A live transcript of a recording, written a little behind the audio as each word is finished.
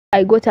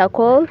I got a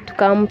call to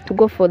come to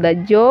go for the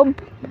job,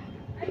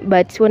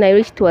 but when I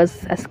reached, it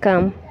was a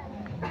scam.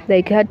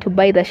 Like I had to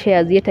buy the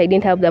shares, yet I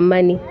didn't have the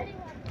money.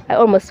 I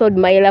almost sold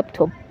my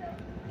laptop,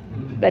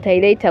 but I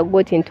later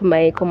got into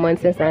my common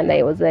sense and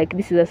I was like,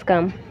 this is a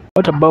scam.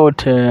 What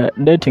about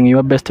dating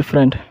your best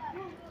friend?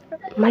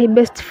 My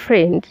best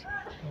friend?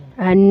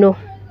 No.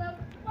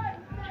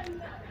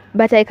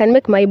 But I can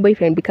make my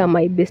boyfriend become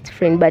my best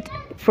friend, but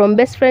from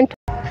best friend to...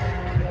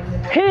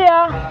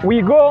 Here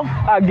we go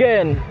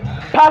again.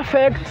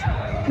 Perfect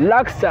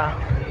Laksa.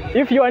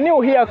 If you are new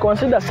here,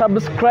 consider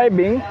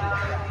subscribing.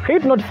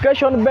 Hit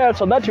notification bell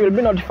so that you will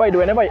be notified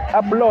whenever I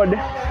upload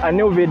a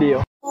new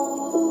video.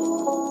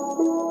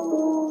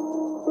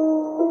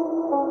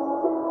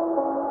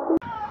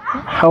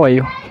 How are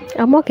you?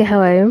 I'm okay, how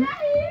are you?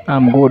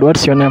 I'm good.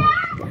 What's your name?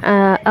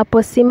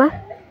 Aposima.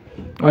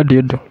 What do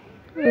you do?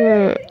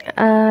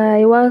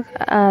 I work,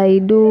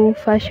 I do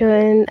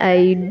fashion,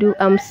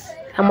 I'm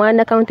an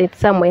accountant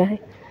somewhere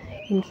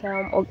in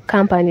some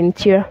company in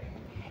Chira.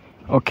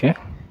 Okay.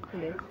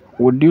 Yeah.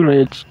 Would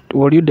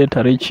you date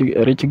a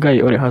rich guy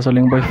or a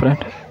hustling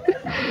boyfriend?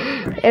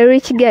 A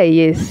rich guy,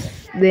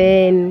 yes.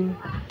 Then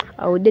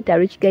I would date a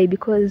rich guy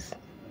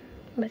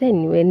but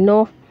anyway,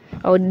 no.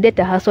 I would date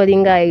a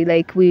hustling guy.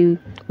 Like we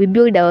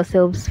build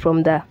ourselves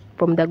from the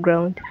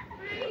ground.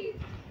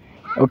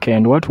 Okay,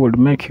 and what would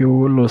make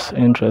you lose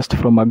interest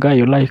from a guy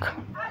you like?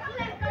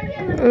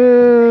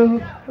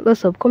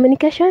 Loss of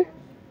communication.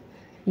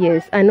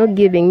 Yes, and not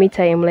giving me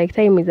time. Like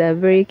time is a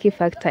very key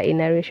factor in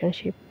a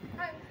relationship.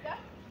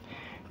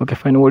 Okay,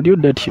 fine. Would you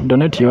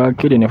donate your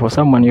kidney for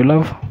someone you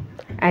love?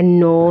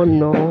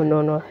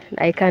 No.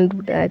 I can't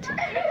do that.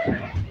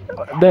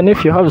 Then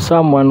if you have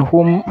someone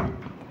who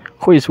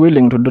is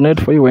willing to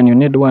donate for you when you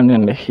need one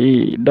and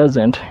he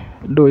doesn't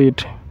do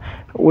it,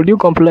 would you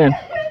complain?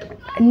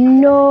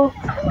 No,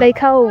 like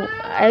how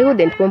I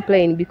wouldn't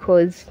complain,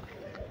 because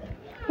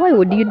why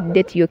would you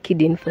date your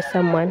kidney for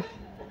someone?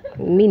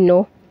 Me,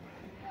 no.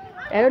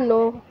 I don't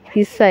know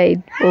his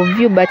side of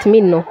view, but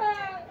me, no.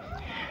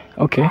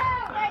 Okay.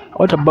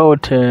 What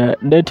about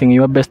dating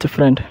your best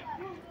friend?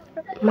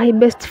 My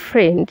best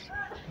friend?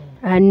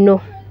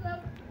 No.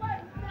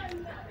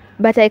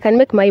 But I can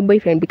make my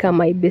boyfriend become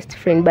my best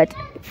friend, but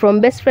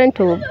from best friend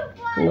to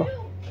no.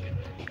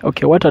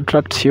 Okay, what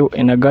attracts you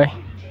in a guy?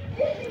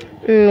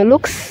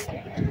 Looks,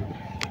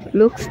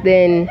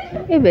 then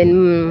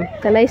even,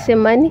 can I say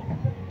money?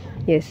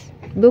 Yes,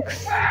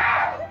 looks,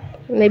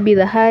 maybe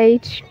the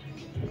height,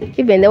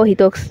 even the way he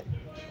talks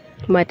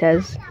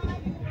matters.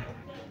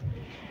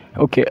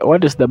 Okay,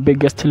 what is the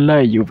biggest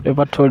lie you've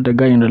ever told a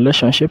guy in a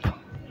relationship?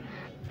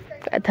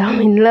 That I'm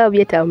in love,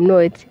 yet I'm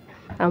not.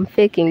 I'm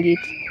faking it.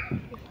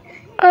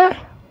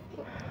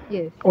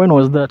 Yes. When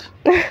was that?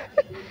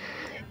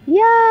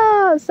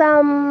 Yeah,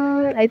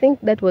 I think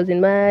that was in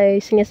my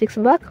senior 6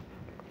 back.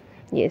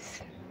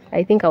 Yes,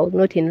 I think I was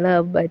not in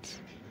love, but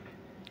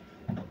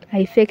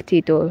I faked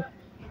it all.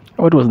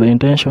 What was the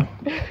intention?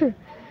 To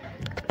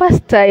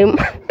pass time.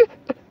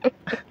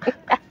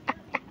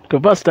 To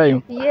pass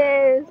time?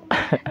 Yes.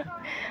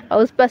 I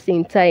was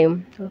passing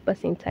time.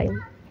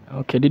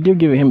 Okay, did you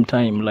give him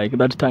time, like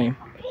that time?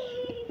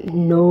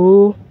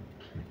 No.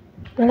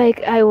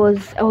 Like I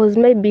was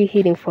maybe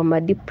healing from a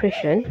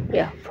depression,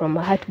 from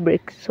a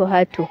heartbreak, so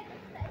hard to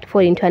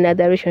fall into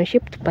another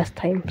relationship to pass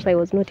time. So I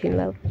was not in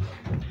love.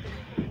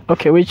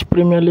 Okay, which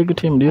Premier League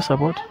team do you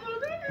support?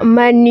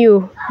 Man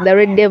U, the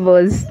Red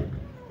Devils.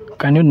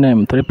 Can you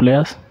name 3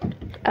 players?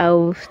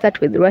 I'll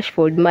start with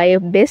Rashford, my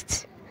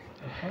best.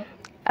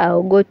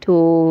 I'll go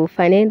to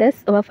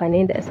Fernandes,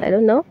 I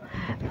don't know.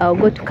 I'll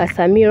go to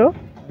Casemiro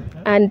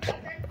and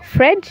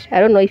Fred.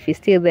 I don't know if he's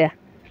still there.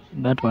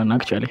 That one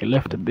actually, he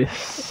left this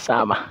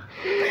summer.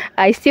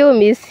 I still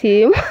miss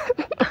him.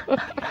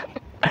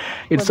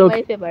 It's okay.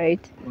 My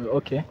favorite.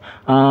 Okay.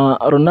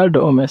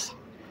 Ronaldo or Messi?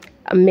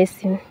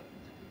 Messi.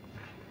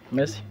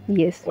 Messi?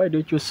 Yes. Why do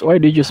you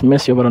choose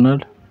Messi over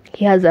Ronaldo?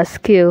 He has a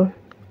skill,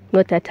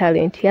 not a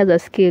talent. He has a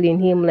skill in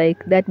him,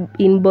 like that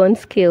inborn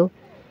skill.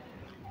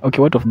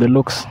 Okay, what of the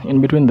looks in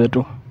between the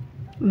two?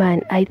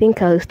 Man, I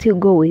think I'll still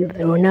go with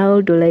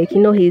Ronaldo. Like,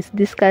 he's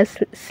this guy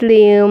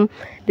slim,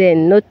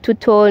 then not too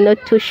tall,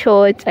 not too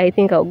short. I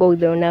think I'll go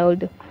with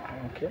Ronaldo.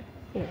 Okay.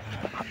 Yes.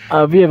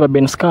 Have you ever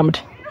been scammed?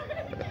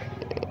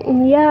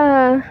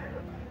 Yeah.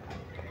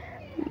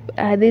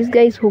 These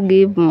guys who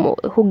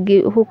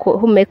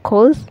make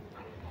calls,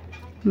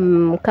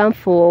 come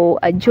for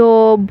a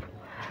job,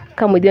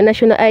 come with your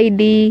national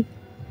ID.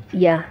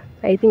 Yeah,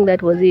 I think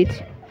that was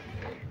it.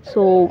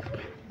 So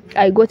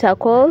I got a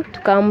call to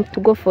come to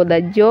go for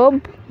the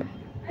job,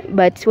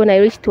 but when I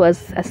reached, it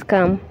was a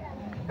scam.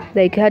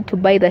 Like I had to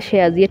buy the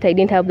shares, yet I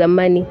didn't have the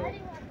money.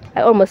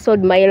 I almost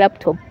sold my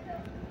laptop,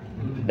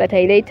 but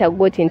I later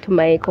got into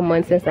my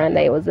common sense and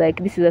I was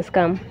like, this is a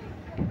scam.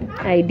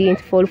 I didn't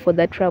fall for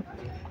the trap.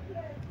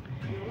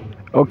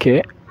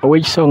 Okay,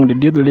 which song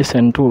did you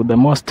listen to the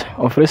most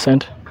of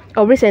recent?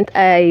 Of recent,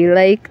 I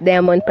like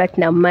Diamond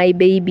Platnumz, My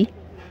Baby.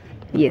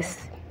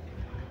 Yes.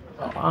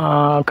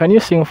 Can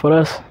you sing for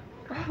us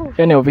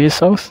any of his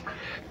songs?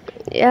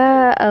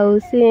 Yeah, I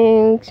will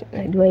sing.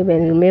 Do I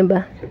even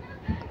remember?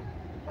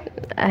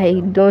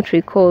 I don't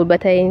recall,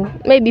 but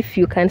maybe if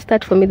you can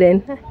start for me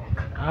then.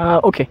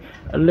 Okay.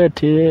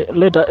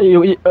 Later,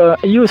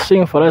 you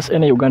sing for us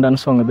any Ugandan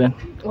song then.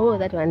 Oh,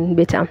 that one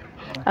better.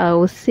 I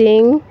will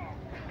sing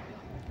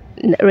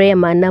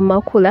Rema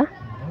Namakula.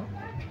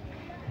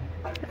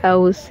 I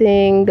will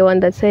sing the one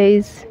that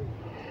says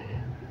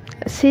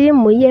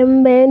Simu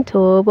yembe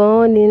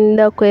ntobo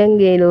ninda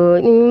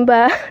kwengero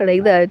nimba,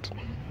 like that.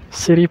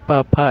 Siri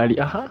papali.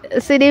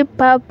 Siri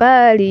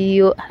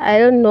papali. I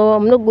don't know.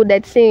 I'm not good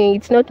at singing.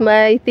 It's not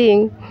my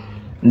thing.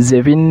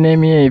 Nze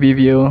binnemye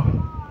ebibyo.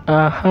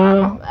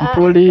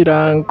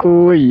 Mpulira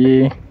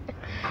nkuye.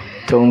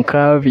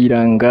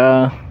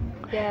 Tonkabiranga.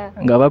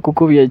 Nga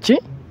bakukubye ki?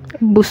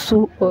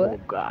 Busu. Oh,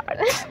 God.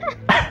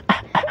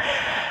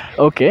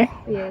 Okay.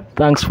 Yes.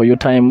 Thanks for your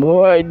time.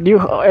 Do you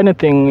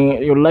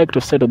anything you'd like to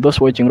say to those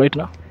watching right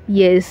now?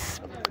 Yes.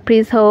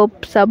 Please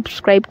help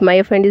subscribe to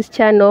my friend's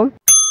channel.